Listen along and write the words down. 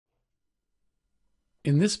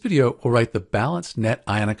In this video, we'll write the balanced net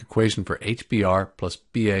ionic equation for HBr plus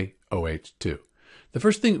BaOH2. The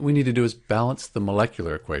first thing we need to do is balance the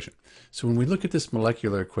molecular equation. So when we look at this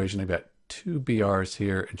molecular equation, I've got two Brs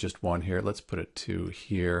here and just one here. Let's put a 2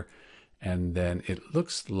 here. And then it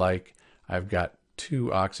looks like I've got two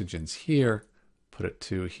oxygens here. Put a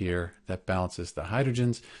 2 here. That balances the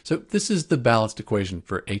hydrogens. So this is the balanced equation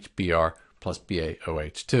for HBr plus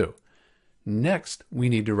BaOH2. Next, we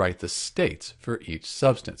need to write the states for each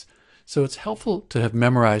substance. So it's helpful to have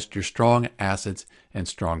memorized your strong acids and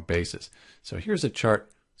strong bases. So here's a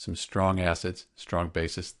chart, some strong acids, strong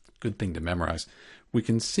bases, good thing to memorize. We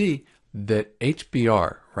can see that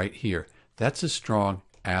HBr right here, that's a strong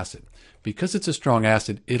acid. Because it's a strong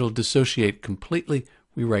acid, it'll dissociate completely.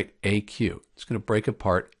 We write AQ. It's going to break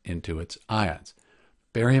apart into its ions.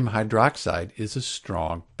 Barium hydroxide is a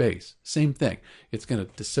strong base. Same thing. It's going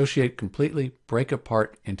to dissociate completely, break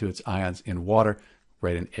apart into its ions in water,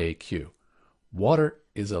 write an AQ. Water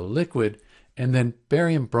is a liquid, and then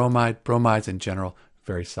barium bromide, bromides in general,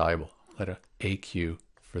 very soluble. Let an AQ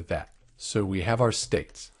for that. So we have our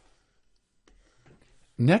states.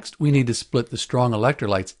 Next, we need to split the strong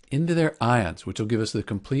electrolytes into their ions, which will give us the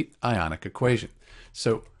complete ionic equation.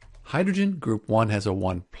 So hydrogen, group 1, has a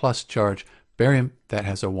 1 plus charge. Barium, that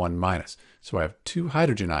has a 1 minus. So I have two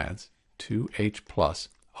hydrogen ions, 2H plus.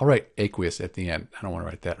 I'll write aqueous at the end. I don't want to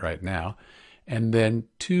write that right now. And then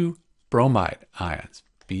two bromide ions,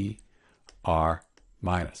 Br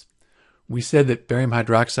minus. We said that barium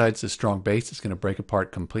hydroxide is a strong base. It's going to break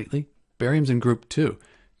apart completely. Barium's in group 2,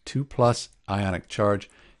 2 plus ionic charge.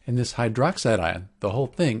 And this hydroxide ion, the whole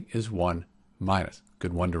thing is 1 minus.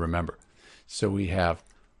 Good one to remember. So we have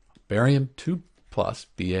barium 2 plus,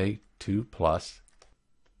 Ba2 plus,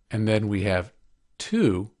 and then we have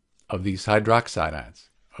two of these hydroxide ions,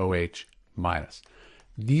 OH minus.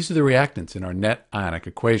 These are the reactants in our net ionic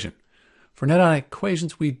equation. For net ionic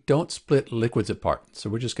equations, we don't split liquids apart. So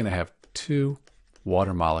we're just going to have two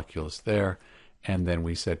water molecules there. And then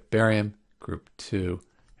we said barium, group 2,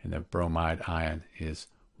 and the bromide ion is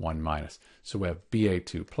 1 minus. So we have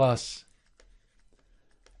Ba2 plus,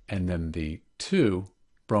 and then the two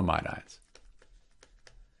bromide ions.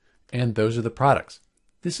 And those are the products.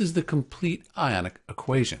 This is the complete ionic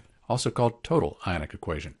equation, also called total ionic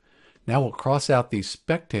equation. Now we'll cross out these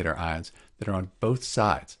spectator ions that are on both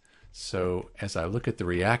sides. So as I look at the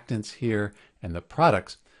reactants here and the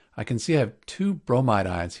products, I can see I have two bromide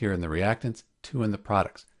ions here in the reactants, two in the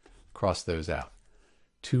products. Cross those out.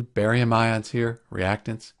 Two barium ions here,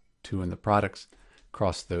 reactants, two in the products.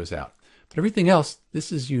 Cross those out. But everything else,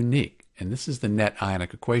 this is unique. And this is the net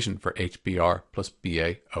ionic equation for HBr plus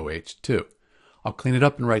BaOH2. I'll clean it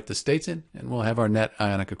up and write the states in, and we'll have our net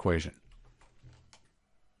ionic equation.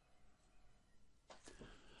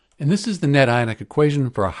 And this is the net ionic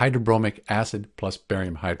equation for a hydrobromic acid plus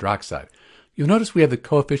barium hydroxide. You'll notice we have the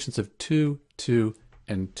coefficients of 2, 2,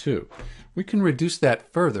 and 2. We can reduce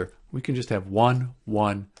that further. We can just have 1,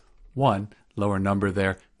 1, 1, lower number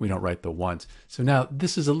there. We don't write the ones. So now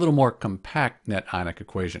this is a little more compact net ionic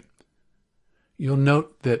equation. You'll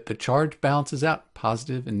note that the charge balances out,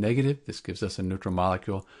 positive and negative. This gives us a neutral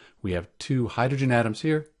molecule. We have two hydrogen atoms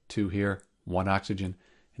here, 2 here, 1 oxygen,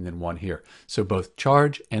 and then 1 here. So both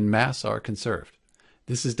charge and mass are conserved.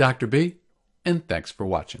 This is Dr. B, and thanks for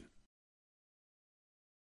watching.